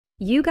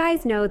You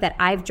guys know that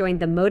I've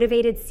joined the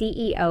Motivated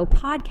CEO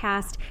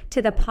podcast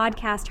to the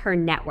Podcast Her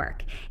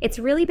Network. It's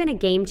really been a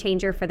game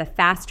changer for the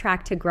fast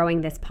track to growing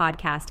this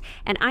podcast,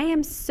 and I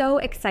am so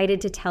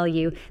excited to tell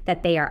you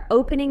that they are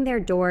opening their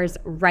doors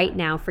right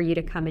now for you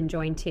to come and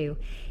join too.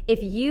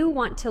 If you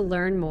want to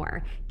learn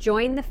more,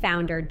 join the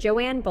founder,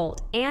 Joanne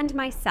Bolt, and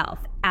myself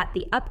at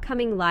the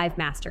upcoming live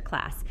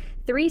masterclass,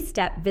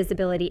 3-Step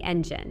Visibility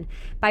Engine,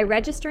 by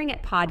registering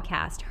at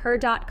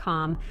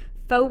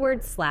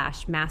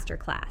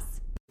podcasther.com/masterclass.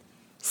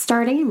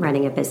 Starting and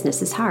running a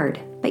business is hard,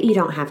 but you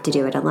don't have to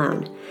do it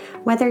alone.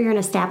 Whether you're an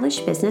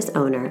established business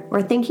owner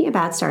or thinking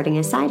about starting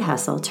a side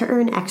hustle to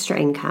earn extra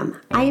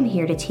income, I am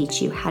here to teach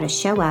you how to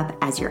show up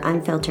as your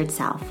unfiltered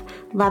self,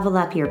 level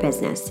up your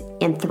business,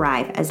 and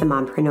thrive as a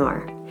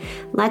mompreneur.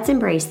 Let's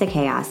embrace the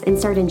chaos and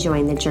start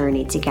enjoying the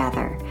journey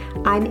together.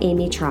 I'm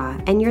Amy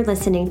Traw, and you're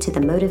listening to the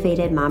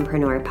Motivated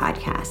Mompreneur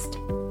podcast.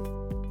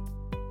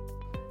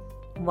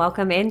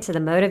 Welcome into the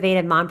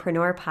Motivated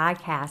Mompreneur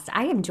podcast.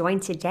 I am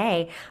joined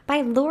today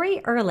by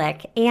Laurie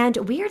Ehrlich, and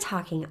we are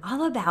talking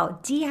all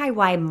about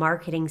DIY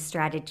marketing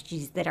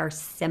strategies that are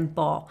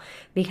simple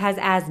because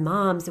as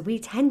moms, we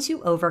tend to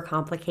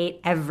overcomplicate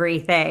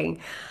everything.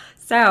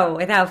 So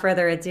without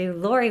further ado,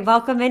 Laurie,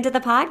 welcome into the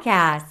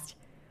podcast.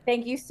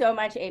 Thank you so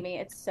much, Amy.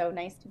 It's so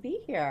nice to be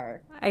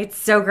here. It's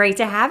so great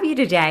to have you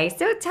today.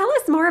 So tell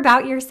us more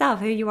about yourself,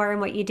 who you are and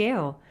what you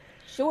do.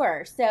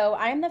 Sure. So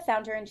I'm the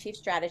founder and chief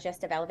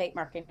strategist of Elevate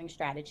Marketing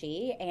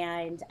Strategy,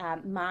 and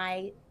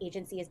my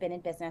agency has been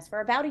in business for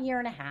about a year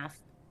and a half.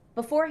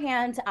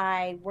 Beforehand,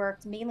 I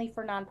worked mainly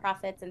for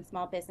nonprofits and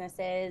small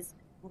businesses,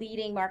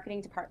 leading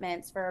marketing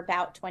departments for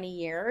about 20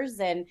 years.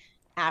 And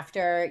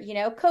after,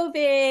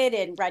 COVID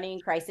and running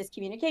crisis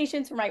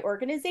communications for my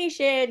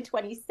organization,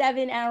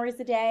 27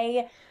 hours a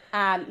day,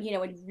 and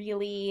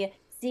really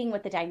seeing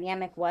what the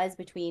dynamic was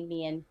between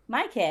me and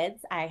my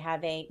kids. I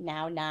have a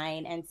now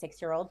 9 and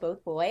 6-year-old,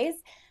 both boys.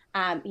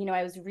 I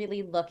was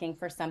really looking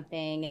for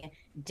something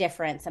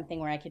different, something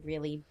where I could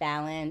really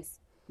balance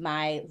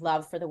my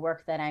love for the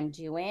work that I'm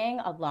doing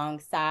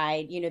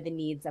alongside, the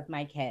needs of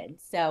my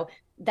kids. So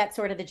that's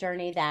sort of the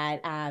journey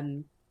that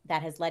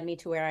has led me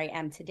to where I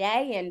am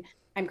today. And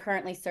I'm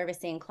currently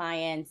servicing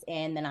clients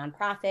in the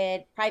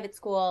nonprofit, private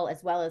school,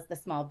 as well as the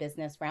small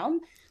business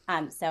realm.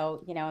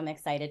 So, I'm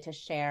excited to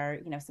share,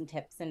 some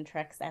tips and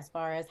tricks as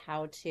far as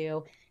how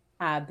to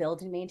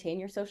build and maintain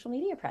your social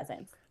media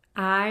presence.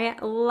 I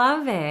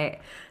love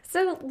it.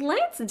 So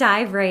let's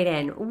dive right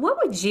in. What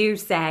would you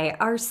say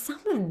are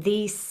some of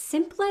the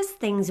simplest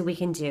things we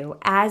can do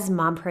as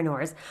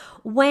mompreneurs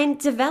when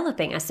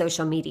developing a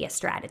social media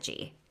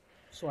strategy?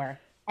 Sure.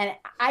 And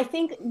I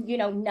think,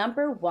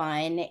 number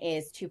one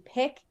is to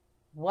pick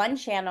one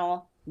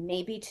channel,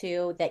 maybe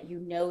two, that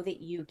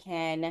that you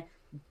can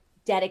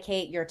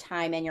dedicate your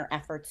time and your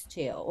efforts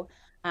to.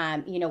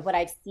 What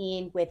I've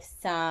seen with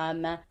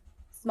some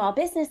small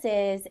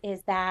businesses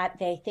is that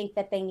they think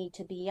that they need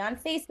to be on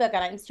Facebook,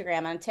 on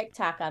Instagram, on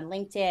TikTok, on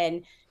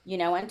LinkedIn,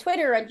 on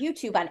Twitter, on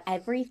YouTube, on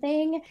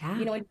everything,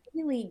 and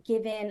really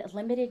given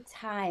limited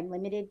time,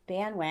 limited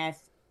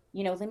bandwidth,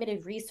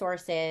 limited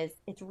resources.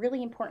 It's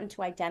really important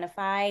to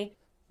identify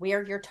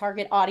where your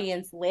target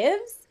audience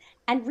lives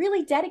and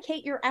really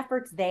dedicate your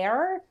efforts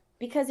there.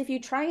 Because if you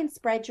try and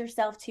spread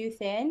yourself too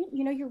thin,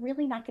 you're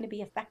really not going to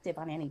be effective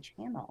on any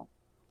channel.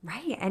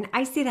 Right. And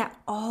I see that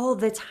all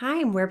the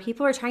time where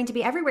people are trying to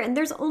be everywhere and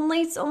there's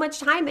only so much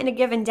time in a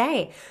given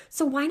day.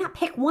 So why not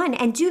pick one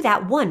and do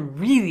that one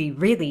really,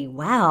 really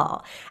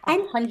well?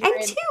 And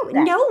two,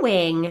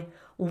 knowing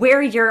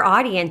where your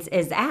audience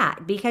is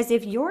at. Because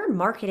if you're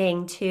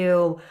marketing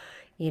to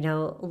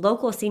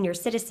local senior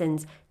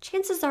citizens,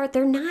 chances are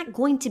they're not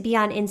going to be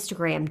on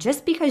Instagram.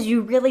 Just because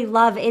you really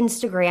love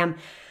Instagram,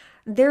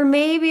 there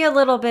may be a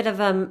little bit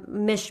of a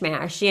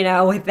mishmash,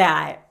 with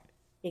that.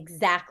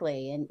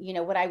 Exactly. And,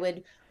 what I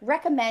would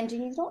recommend,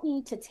 and you don't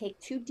need to take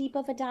too deep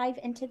of a dive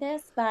into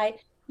this, but,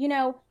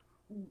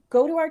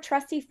 go to our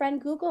trusty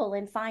friend Google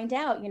and find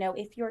out,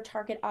 if your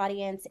target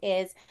audience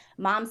is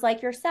moms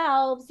like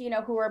yourselves,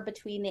 who are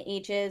between the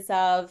ages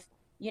of,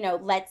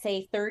 let's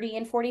say 30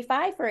 and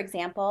 45, for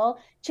example,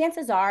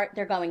 chances are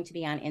they're going to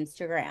be on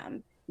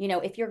Instagram.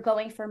 If you're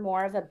going for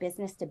more of a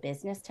business to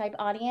business type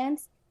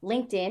audience,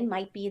 LinkedIn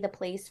might be the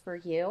place for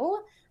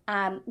you.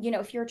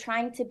 If you're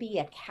trying to be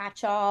a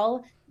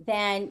catch-all,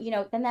 then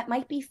that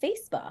might be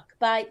Facebook.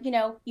 But,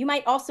 you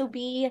might also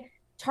be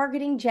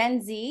targeting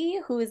Gen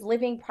Z who is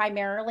living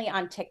primarily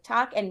on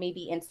TikTok and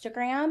maybe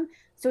Instagram.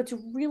 So it's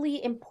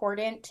really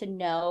important to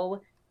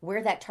know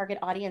where that target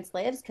audience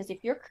lives, because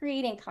if you're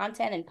creating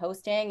content and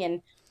posting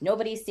and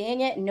nobody's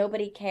seeing it and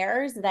nobody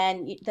cares,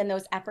 then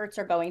those efforts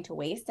are going to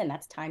waste, and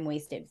that's time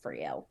wasted for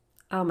you.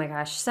 Oh my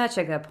gosh, such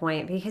a good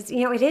point, because,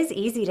 it is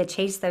easy to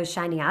chase those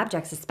shiny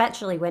objects,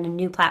 especially when a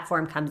new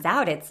platform comes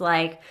out. It's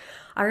like,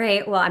 all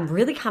right, well, I'm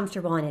really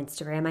comfortable on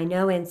Instagram. I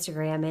know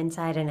Instagram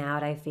inside and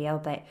out, I feel,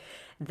 but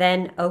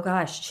then, oh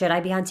gosh, should I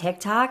be on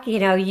TikTok?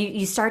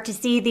 You start to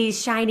see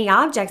these shiny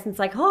objects and it's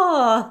like,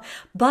 oh,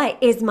 but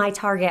is my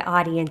target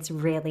audience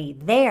really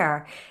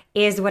there?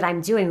 Is what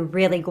I'm doing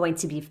really going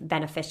to be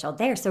beneficial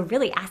there? So,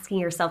 really asking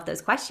yourself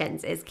those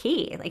questions is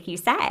key, like you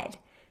said.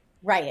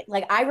 Right.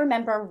 Like I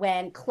remember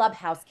when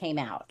Clubhouse came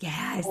out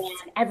Yes.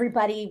 and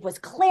everybody was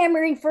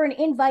clamoring for an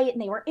invite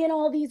and they were in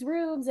all these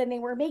rooms and they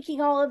were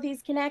making all of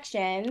these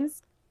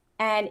connections.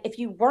 And if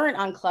you weren't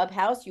on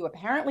Clubhouse, you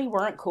apparently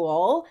weren't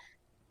cool.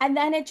 And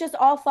then it just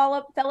all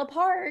fell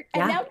apart.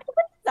 And Yeah. now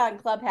nobody's on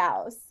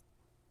Clubhouse.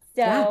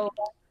 Yeah. So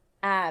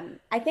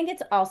I think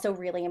it's also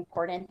really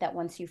important that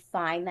once you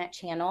find that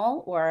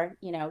channel or,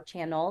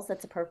 channels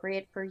that's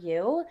appropriate for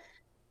you,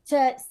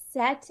 to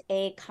set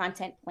a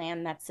content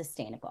plan that's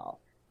sustainable.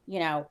 You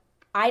know,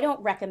 I don't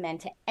recommend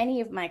to any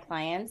of my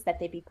clients that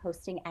they be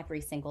posting every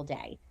single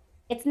day.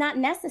 It's not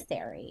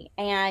necessary.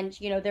 And,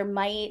 there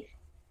might,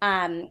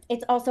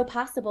 it's also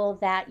possible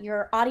that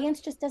your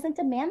audience just doesn't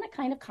demand that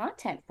kind of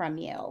content from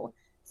you.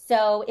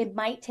 So it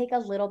might take a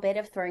little bit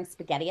of throwing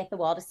spaghetti at the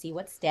wall to see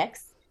what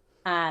sticks.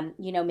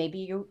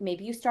 Maybe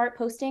you start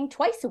posting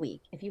twice a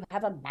week. If you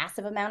have a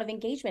massive amount of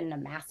engagement and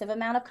a massive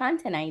amount of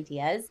content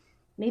ideas,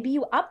 maybe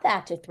you up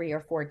that to 3 or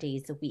 4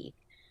 days a week.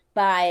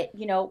 But,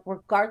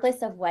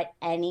 regardless of what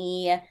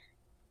any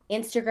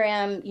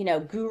Instagram,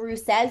 guru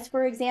says,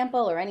 for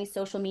example, or any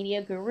social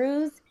media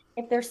gurus,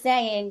 if they're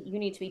saying you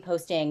need to be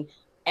posting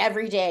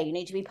every day, you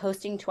need to be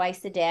posting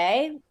twice a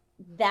day,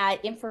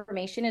 that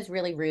information is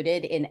really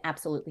rooted in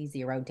absolutely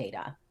zero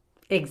data.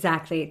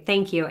 Exactly.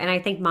 Thank you. And I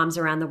think moms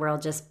around the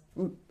world just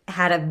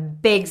had a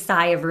big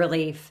sigh of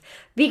relief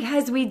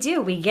because we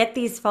get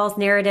these false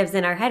narratives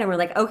in our head and we're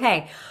like,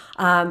 okay,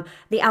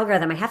 the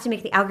algorithm, I have to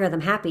make the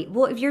algorithm happy.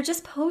 Well, if you're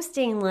just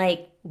posting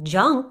like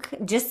junk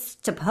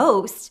just to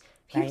post,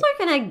 people Right.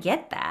 are going to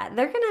get that.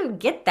 They're going to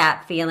get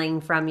that feeling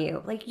from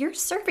you. Like you're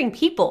serving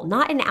people,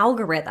 not an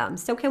algorithm.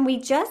 So can we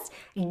just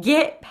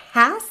get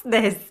past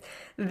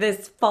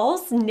this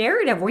false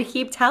narrative we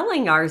keep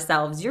telling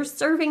ourselves? You're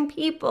serving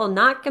people,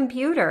 not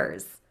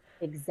computers.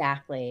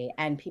 Exactly.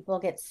 And people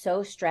get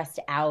so stressed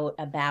out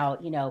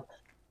about,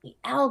 the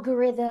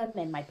algorithm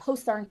and my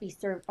posts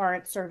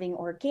aren't serving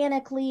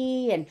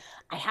organically and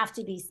I have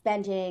to be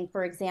spending,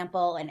 for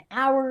example, an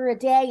hour a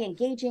day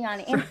engaging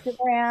on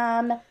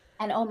Instagram.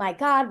 And oh my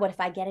God, what if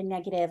I get a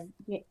negative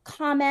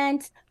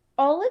comment?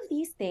 All of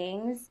these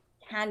things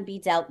can be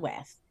dealt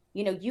with.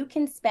 You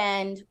can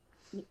spend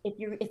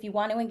if you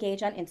want to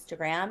engage on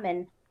Instagram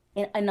and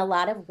in a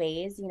lot of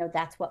ways,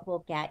 that's what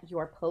will get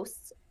your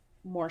posts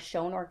more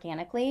shown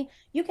organically.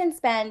 You can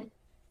spend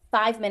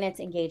 5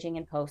 minutes engaging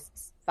in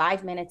posts,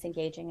 5 minutes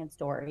engaging in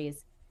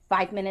stories,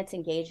 5 minutes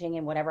engaging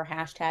in whatever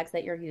hashtags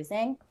that you're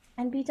using,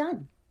 and be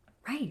done.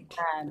 Right.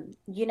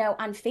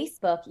 On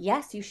Facebook,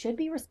 yes, you should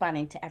be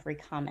responding to every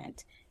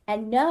comment.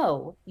 And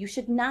no, you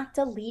should not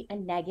delete a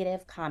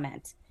negative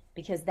comment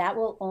because that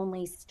will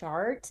only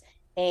start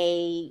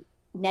a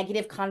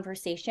negative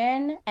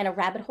conversation and a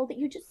rabbit hole that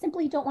you just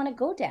simply don't want to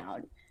go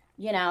down.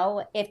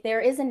 If there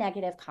is a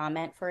negative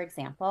comment, for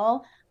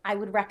example, I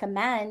would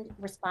recommend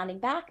responding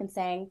back and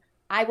saying,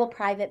 I will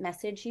private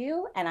message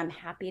you and I'm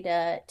happy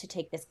to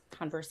take this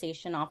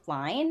conversation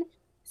offline.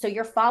 So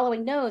your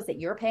following knows that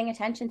you're paying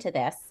attention to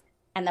this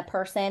and the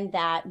person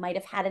that might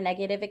have had a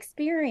negative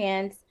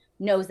experience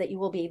knows that you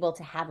will be able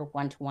to have a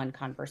one-to-one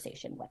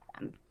conversation with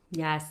them.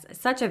 Yes,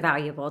 such a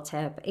valuable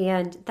tip.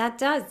 And that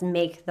does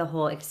make the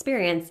whole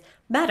experience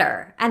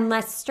better and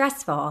less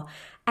stressful.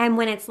 And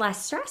when it's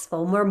less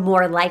stressful, we're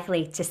more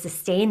likely to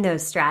sustain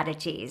those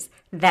strategies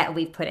that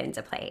we've put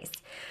into place.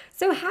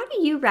 So, how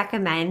do you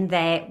recommend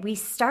that we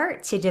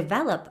start to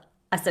develop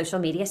a social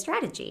media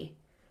strategy?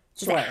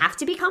 Does it Sure. have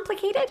to be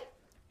complicated?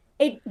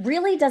 It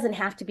really doesn't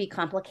have to be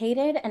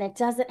complicated, and it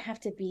doesn't have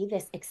to be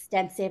this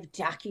extensive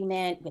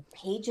document with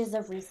pages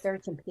of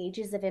research and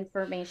pages of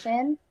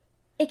information.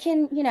 It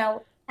can,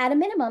 at a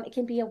minimum, it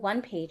can be a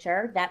one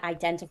pager that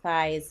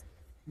identifies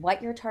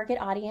what your target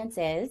audience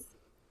is,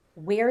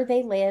 where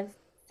they live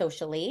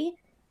socially,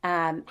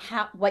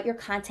 what your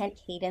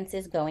content cadence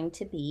is going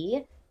to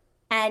be,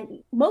 and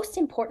most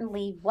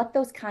importantly, what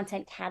those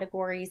content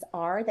categories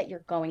are that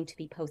you're going to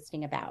be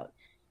posting about.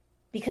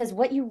 Because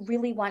what you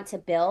really want to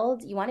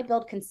build, you want to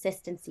build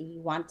consistency,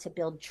 you want to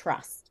build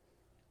trust,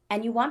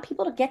 and you want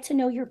people to get to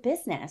know your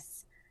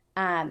business.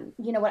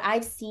 What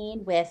I've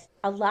seen with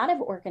a lot of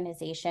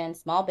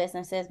organizations, small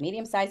businesses,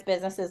 medium-sized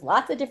businesses,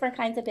 lots of different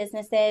kinds of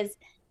businesses,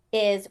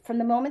 is from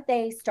the moment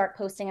they start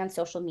posting on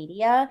social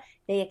media,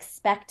 they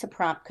expect to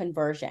prompt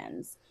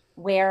conversions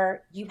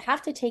where you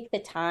have to take the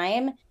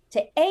time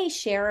to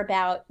share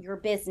about your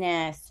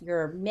business,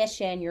 your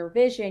mission, your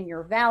vision,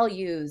 your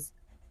values,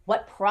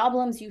 what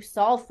problems you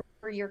solve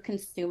for your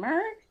consumer.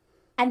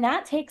 And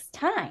that takes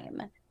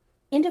time.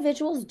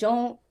 Individuals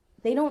don't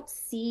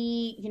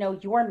see,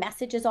 your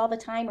messages all the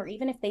time, or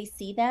even if they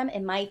see them,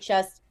 it might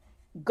just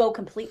go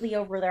completely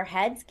over their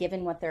heads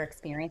given what they're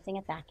experiencing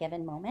at that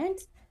given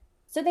moment.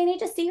 So they need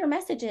to see your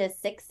messages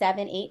 6,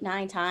 7, 8,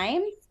 9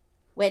 times,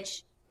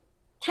 which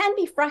can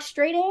be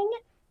frustrating,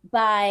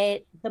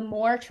 but the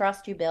more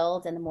trust you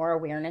build and the more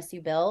awareness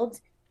you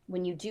build,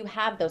 when you do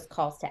have those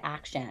calls to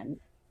action,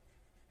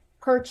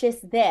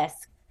 purchase this,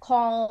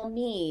 call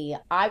me,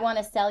 I want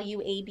to sell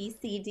you A, B,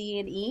 C, D,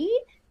 and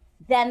E,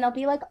 then they'll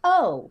be like,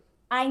 oh,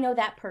 I know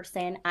that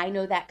person. I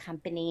know that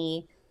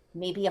company.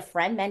 Maybe a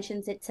friend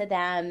mentions it to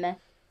them,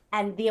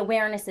 and the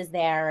awareness is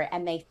there,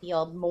 and they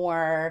feel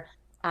more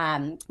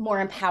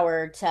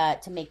empowered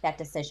to make that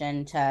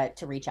decision to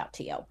reach out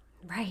to you.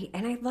 Right.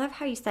 And I love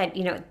how you said,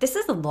 this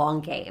is a long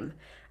game.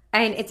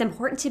 And it's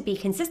important to be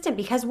consistent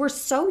because we're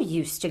so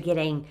used to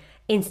getting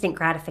instant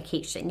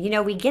gratification.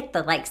 We get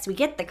the likes, we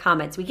get the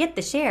comments, we get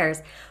the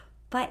shares,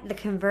 but the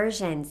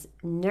conversions,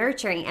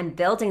 nurturing and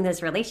building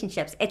those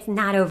relationships, it's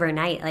not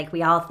overnight like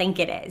we all think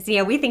it is.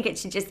 We think it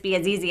should just be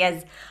as easy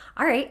as,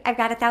 all right, I've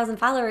got 1,000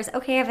 followers.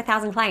 Okay, I have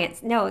 1,000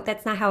 clients. No,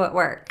 that's not how it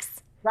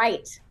works.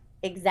 Right.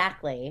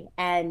 Exactly.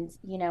 And,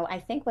 I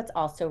think what's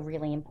also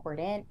really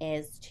important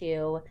is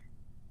to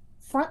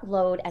front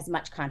load as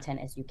much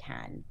content as you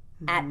can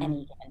at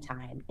any given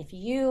time. If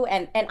you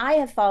and I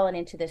have fallen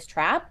into this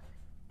trap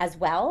as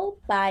well,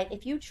 but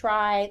if you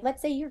try,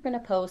 let's say you're going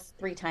to post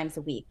 3 times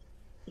a week.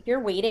 If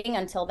you're waiting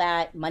until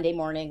that Monday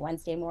morning,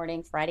 Wednesday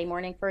morning, Friday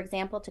morning, for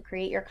example, to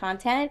create your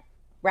content,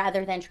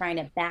 rather than trying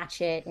to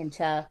batch it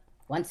into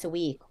once a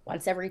week,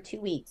 once every 2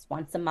 weeks,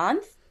 once a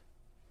month,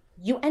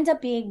 you end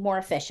up being more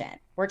efficient.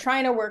 We're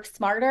trying to work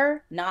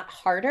smarter, not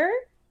harder.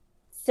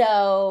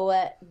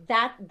 So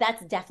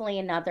that's definitely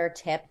another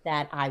tip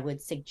that I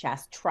would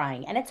suggest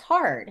trying. And it's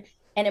hard.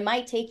 And it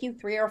might take you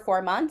 3 or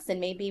 4 months, and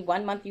maybe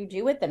 1 month you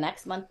do it, the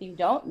next month you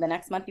don't, and the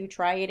next month you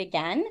try it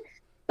again.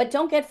 But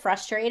don't get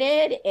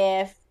frustrated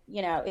if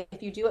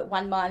you do it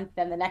 1 month,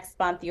 then the next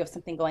month you have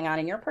something going on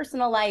in your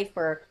personal life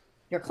or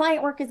your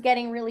client work is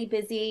getting really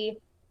busy.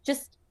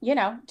 Just,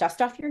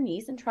 dust off your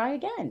knees and try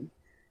again.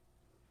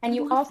 And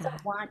you also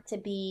want to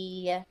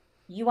be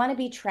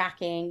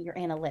tracking your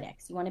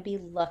analytics. You want to be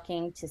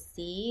looking to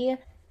see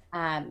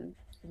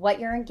what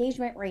your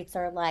engagement rates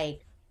are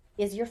like.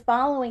 Is your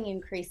following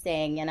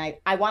increasing? And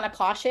I want to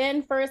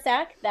caution for a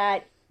sec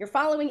that your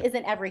following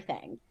isn't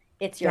everything.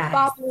 It's your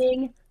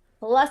following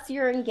plus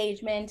your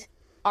engagement.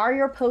 Are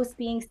your posts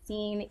being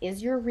seen?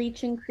 Is your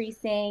reach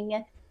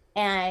increasing?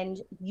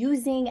 And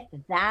using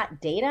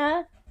that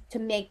data to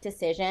make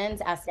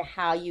decisions as to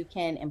how you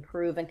can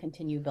improve and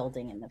continue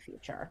building in the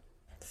future.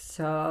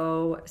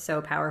 So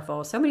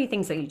powerful. So many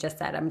things that you just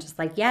said. I'm just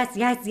like, yes,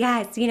 yes,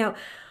 yes.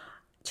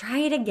 Try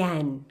it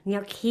again.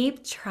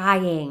 Keep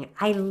trying.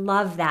 I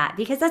love that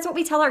because that's what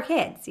we tell our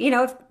kids.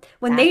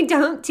 When they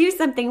don't do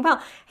something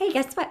well, hey,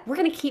 guess what? We're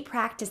going to keep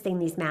practicing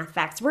these math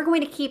facts. We're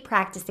going to keep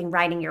practicing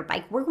riding your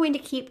bike. We're going to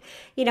keep,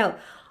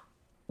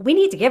 we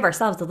need to give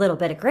ourselves a little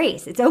bit of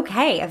grace. It's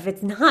okay if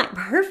it's not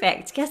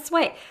perfect. Guess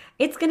what?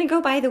 It's going to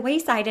go by the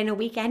wayside in a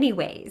week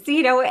anyways.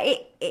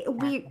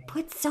 We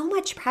put so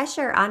much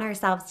pressure on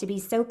ourselves to be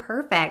so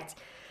perfect.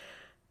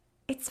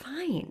 It's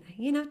fine.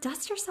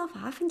 Dust yourself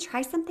off and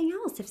try something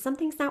else if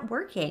something's not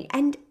working.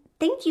 And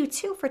thank you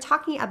too for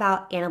talking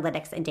about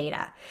analytics and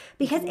data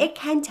because it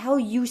can tell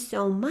you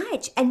so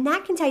much. And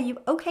that can tell you,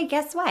 okay,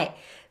 guess what?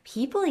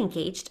 People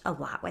engaged a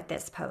lot with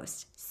this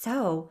post.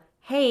 So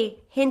hey,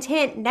 hint,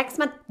 hint, next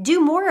month,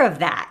 do more of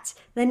that.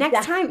 The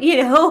next time,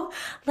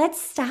 let's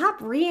stop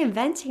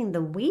reinventing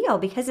the wheel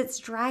because it's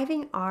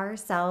driving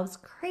ourselves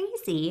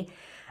crazy.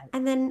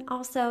 And then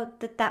also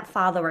that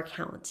follower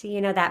count,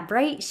 that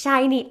bright,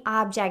 shiny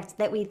object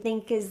that we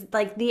think is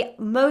like the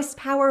most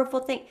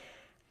powerful thing.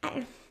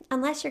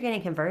 Unless you're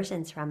getting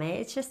conversions from it,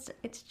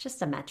 it's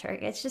just a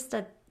metric. It's just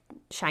a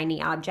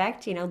shiny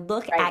object.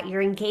 Look at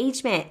your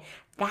engagement.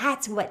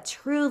 That's what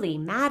truly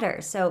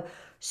matters.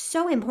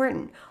 So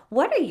important.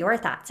 What are your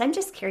thoughts? I'm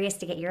just curious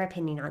to get your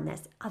opinion on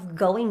this of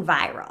going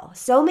viral.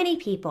 So many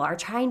people are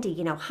trying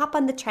to, hop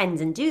on the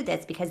trends and do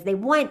this because they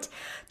want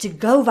to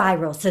go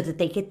viral so that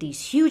they get these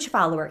huge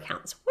follower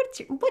counts.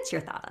 What's your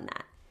thought on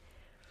that?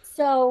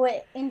 So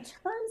in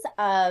terms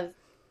of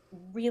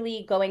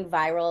really going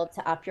viral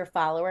to up your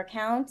follower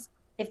count,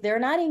 if they're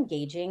not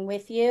engaging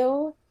with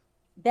you,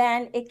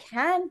 then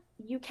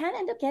you can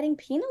end up getting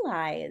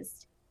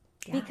penalized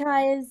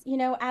because,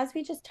 as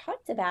we just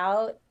talked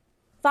about,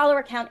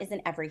 follower count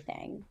isn't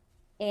everything.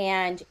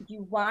 And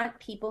you want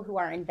people who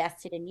are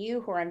invested in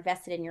you, who are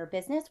invested in your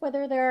business,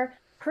 whether they're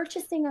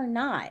purchasing or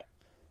not.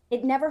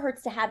 It never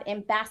hurts to have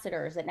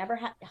ambassadors. It never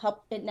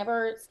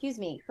hurts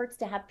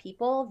to have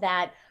people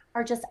that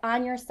are just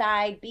on your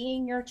side,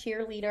 being your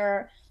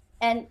cheerleader.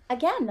 And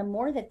again, the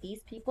more that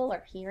these people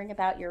are hearing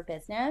about your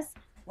business,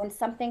 when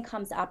something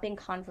comes up in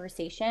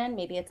conversation,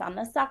 maybe it's on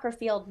the soccer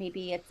field,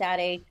 maybe it's at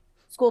a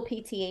school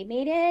PTA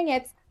meeting,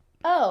 it's,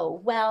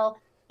 oh, well,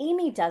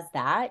 Amy does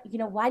that.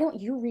 Why don't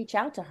you reach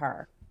out to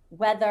her,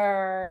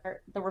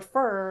 whether the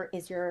referrer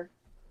is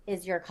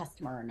your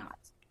customer or not?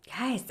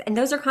 Yes. And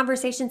those are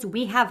conversations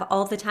we have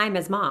all the time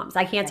as moms.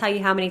 I can't tell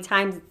you how many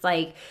times it's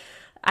like,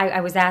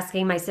 I was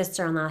asking my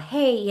sister-in-law,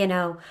 hey,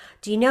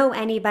 do you know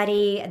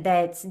anybody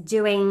that's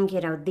doing,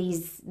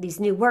 these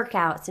new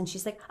workouts? And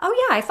she's like,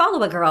 oh yeah, I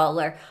follow a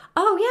girl, or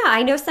oh yeah,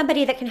 I know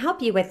somebody that can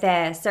help you with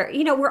this, or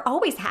we're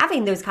always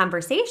having those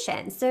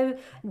conversations. So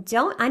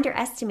don't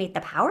underestimate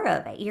the power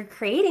of it. You're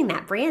creating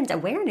that brand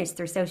awareness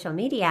through social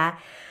media.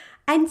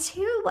 And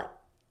two,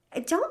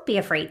 don't be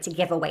afraid to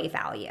give away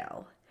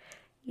value.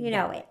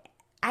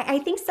 I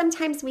think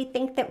sometimes we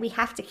think that we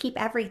have to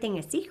keep everything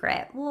a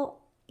secret. Well,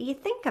 you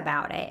think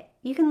about it.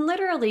 You can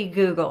literally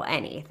Google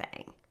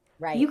anything.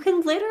 Right. You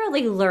can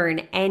literally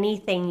learn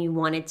anything you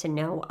wanted to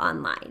know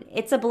online.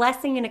 It's a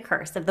blessing and a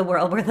curse of the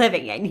world we're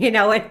living in.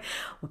 And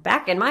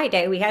back in my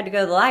day, we had to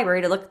go to the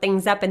library to look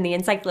things up in the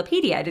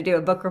encyclopedia to do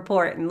a book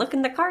report and look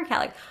in the card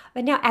catalog.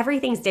 But now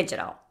everything's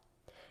digital.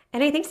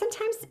 And I think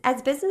sometimes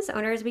as business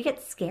owners, we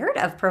get scared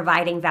of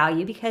providing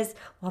value because,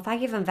 well, if I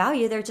give them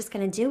value, they're just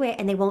going to do it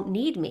and they won't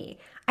need me.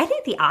 I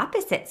think the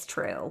opposite's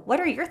true. What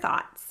are your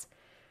thoughts?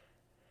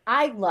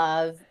 I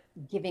love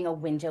giving a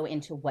window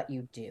into what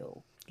you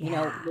do.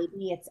 Yeah.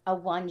 Maybe it's a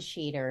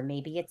one-sheeter,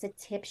 maybe it's a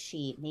tip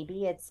sheet,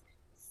 maybe it's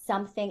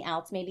something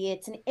else, maybe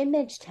it's an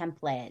image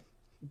template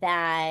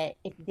that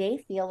if they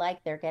feel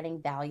like they're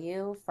getting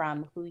value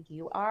from who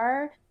you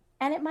are,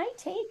 and it might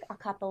take a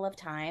couple of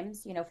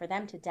times, for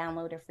them to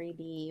download a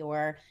freebie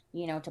or,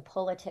 to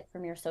pull a tip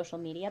from your social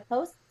media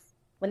posts,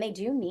 when they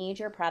do need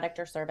your product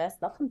or service,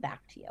 they'll come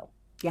back to you.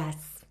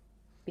 Yes.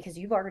 Because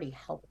you've already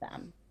helped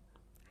them.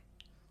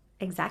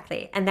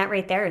 Exactly. And that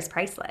right there is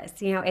priceless.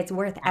 It's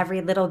worth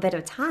every little bit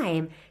of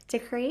time to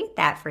create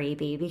that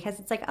freebie because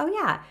it's like, oh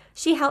yeah,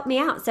 she helped me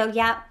out. So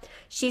yeah,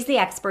 she's the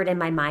expert in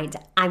my mind.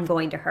 I'm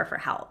going to her for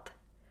help.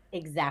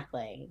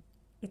 Exactly.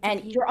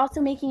 And you're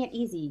also making it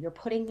easy. You're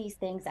putting these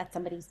things at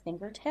somebody's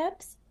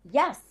fingertips.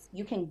 Yes,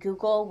 you can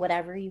Google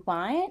whatever you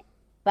want,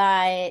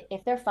 but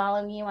if they're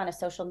following you on a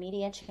social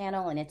media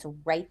channel and it's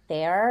right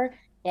there,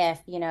 if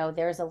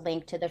there's a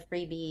link to the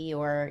freebie,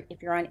 or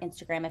if you're on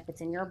Instagram, if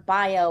it's in your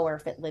bio, or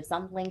if it lives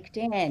on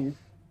LinkedIn,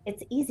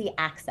 it's easy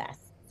access.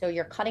 So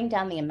you're cutting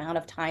down the amount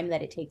of time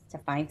that it takes to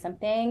find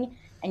something,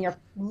 and you're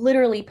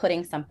literally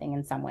putting something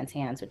in someone's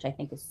hands, which I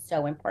think is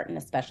so important,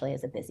 especially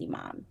as a busy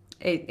mom.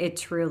 It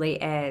truly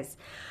is.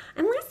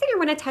 And last thing I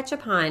want to touch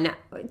upon,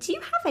 do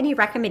you have any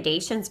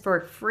recommendations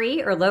for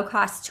free or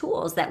low-cost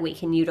tools that we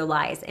can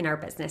utilize in our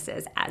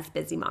businesses as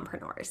busy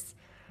mompreneurs?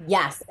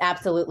 Yes,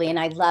 absolutely. And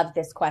I love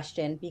this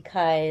question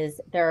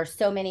because there are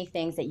so many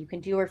things that you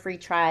can do a free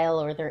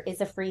trial, or there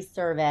is a free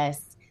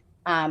service.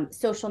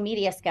 Social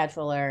media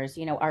schedulers,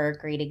 are a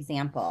great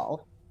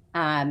example.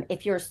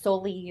 If you're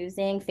solely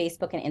using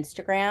Facebook and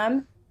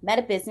Instagram,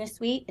 Meta Business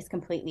Suite is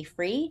completely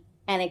free,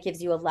 and it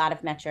gives you a lot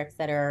of metrics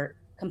that are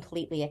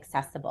completely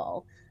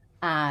accessible.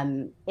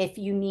 If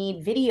you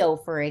need video,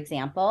 for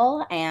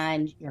example,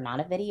 and you're not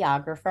a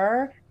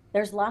videographer,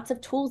 there's lots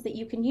of tools that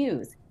you can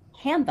use.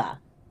 Canva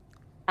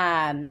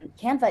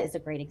is a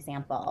great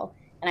example.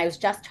 And I was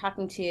just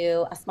talking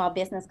to a small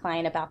business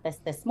client about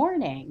this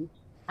morning,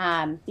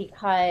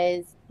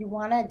 because you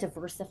want to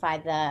diversify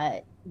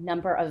the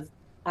number of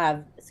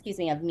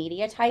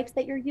media types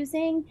that you're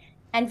using.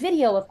 And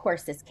video, of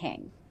course, is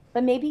king.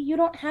 But maybe you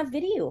don't have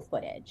video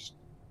footage,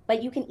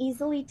 but you can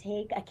easily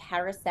take a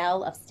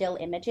carousel of still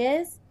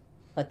images,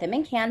 put them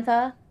in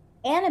Canva,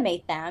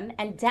 animate them,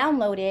 and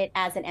download it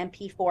as an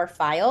MP4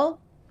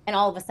 file. And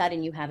all of a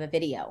sudden you have a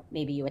video.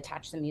 Maybe you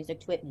attach some music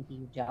to it, maybe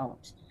you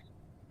don't.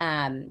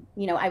 I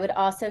would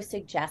also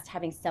suggest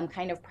having some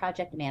kind of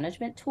project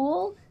management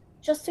tool,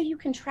 just so you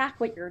can track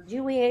what you're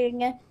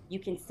doing. You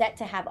can set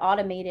to have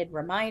automated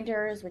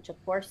reminders, which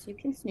of course you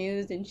can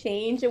snooze and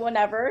change and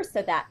whatever.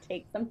 So that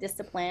takes some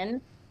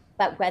discipline.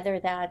 But whether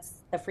that's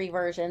the free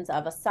versions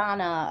of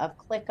Asana, of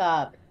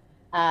ClickUp,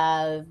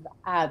 of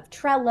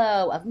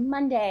Trello, of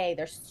Monday,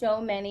 there's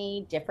so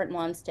many different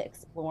ones to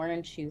explore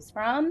and choose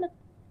from.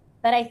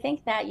 But I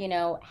think that,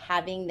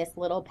 having this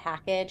little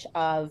package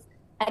of,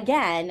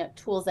 again,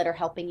 tools that are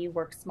helping you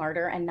work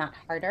smarter and not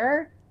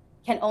harder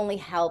can only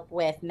help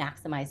with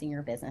maximizing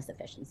your business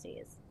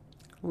efficiencies.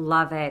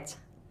 Love it.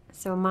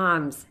 So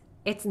moms,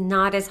 it's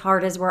not as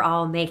hard as we're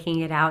all making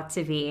it out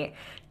to be.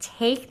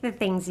 Take the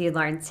things you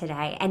learned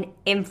today and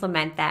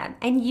implement them,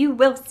 and you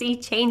will see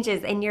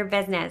changes in your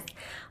business.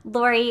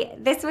 Laurie,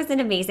 this was an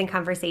amazing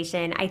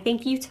conversation. I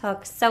think you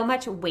took so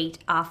much weight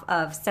off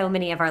of so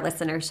many of our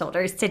listeners'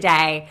 shoulders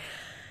today.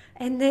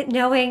 And that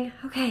knowing,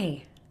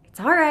 okay, it's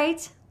all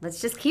right.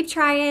 Let's just keep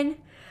trying.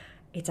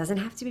 It doesn't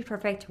have to be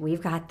perfect.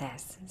 We've got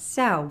this.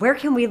 So where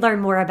can we learn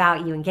more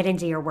about you and get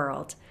into your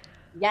world?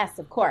 Yes,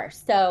 of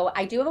course. So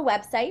I do have a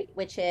website,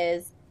 which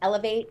is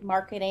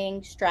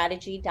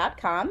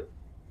elevatemarketingstrategy.com.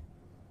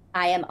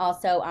 I am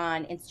also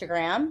on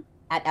Instagram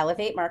at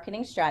Elevate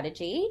Marketing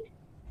Strategy.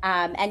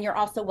 And you're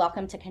also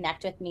welcome to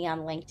connect with me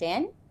on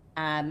LinkedIn.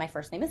 My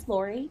first name is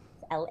Laurie,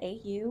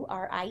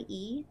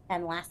 Laurie,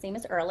 and last name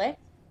is Ehrlich,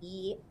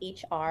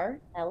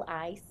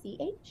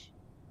 Ehrlich.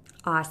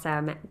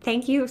 Awesome.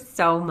 Thank you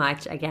so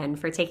much again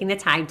for taking the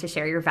time to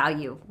share your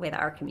value with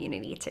our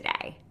community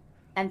today.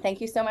 And thank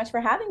you so much for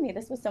having me.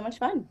 This was so much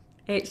fun.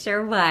 It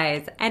sure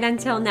was. And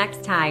until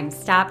next time,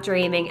 stop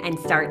dreaming and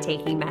start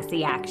taking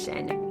messy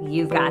action.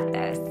 You've got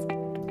this.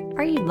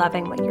 Are you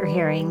loving what you're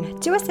hearing?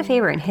 Do us a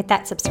favor and hit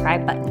that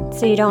subscribe button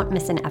so you don't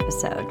miss an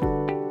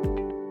episode.